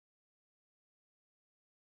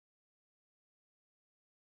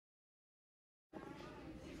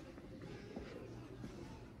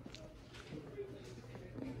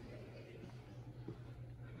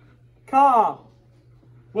Car.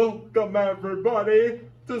 Welcome everybody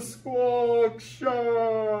to Squawk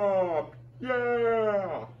Shop!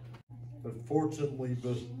 Yeah! Unfortunately,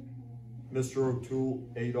 Mr. O'Toole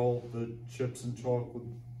ate all the chips and chocolate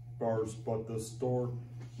bars, but the store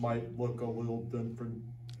might look a little different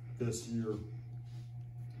this year.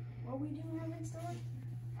 What we do have in store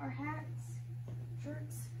are hats,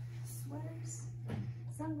 shirts, sweaters,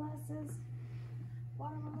 sunglasses,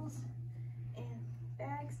 water bottles, and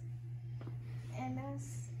bags, and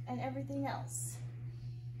masks, and everything else.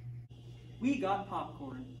 We got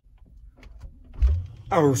popcorn.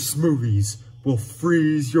 Our smoothies will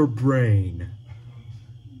freeze your brain.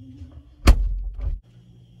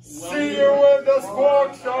 See you in the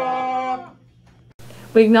Squawk Shop!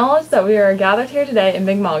 We acknowledge that we are gathered here today in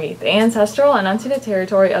Mi'kma'ki, the ancestral and unceded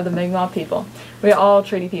territory of the Mi'kmaq people. We are all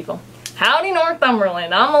treaty people. Howdy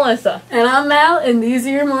Northumberland, I'm Melissa. And I'm Mal, and these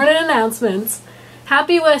are your morning announcements.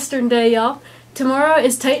 Happy Western Day, y'all. Tomorrow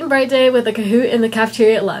is Tight and Bright Day with a Kahoot in the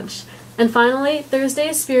cafeteria at lunch. And finally, Thursday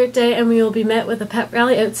is Spirit Day, and we will be met with a pep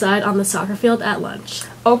rally outside on the soccer field at lunch.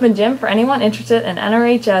 Open gym for anyone interested in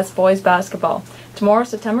NRHS boys basketball. Tomorrow,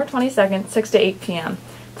 September 22nd, 6 to 8 p.m.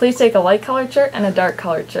 Please take a light-colored shirt and a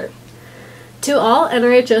dark-colored shirt. To all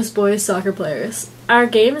NRHS boys soccer players, our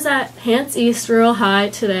game is at Hants East Rural High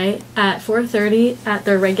today at 4:30 at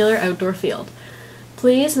their regular outdoor field.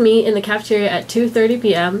 Please meet in the cafeteria at 2:30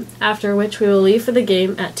 p.m., after which we will leave for the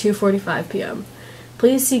game at 2:45 p.m.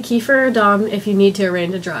 Please see Kiefer or Dom if you need to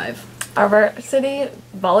arrange a drive. Our varsity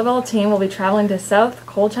volleyball team will be traveling to South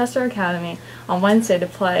Colchester Academy on Wednesday to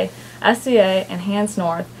play SCA and Hants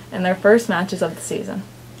North in their first matches of the season.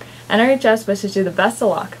 NRHS wishes you the best of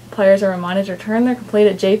luck. Players are reminded to return their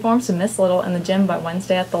completed J-forms to Miss Little in the gym by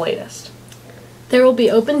Wednesday at the latest. There will be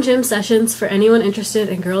open gym sessions for anyone interested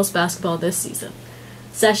in girls basketball this season.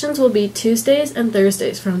 Sessions will be Tuesdays and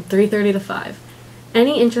Thursdays from 3:30 to 5.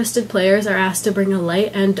 Any interested players are asked to bring a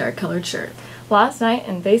light and dark colored shirt. Last night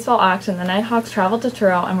in baseball action, the Nighthawks traveled to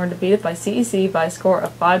Truro and were defeated by CEC by a score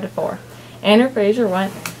of 5-4. Andrew Frazier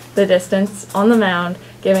went the distance on the mound,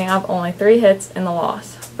 giving up only 3 hits in the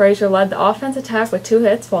loss. Frazier led the offense attack with 2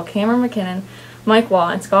 hits, while Cameron McKinnon, Mike Waugh,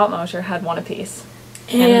 and Scott Mosher had 1 apiece.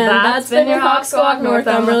 And that's been your Hawk Squawk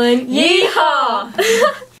Northumberland.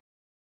 Yeehaw!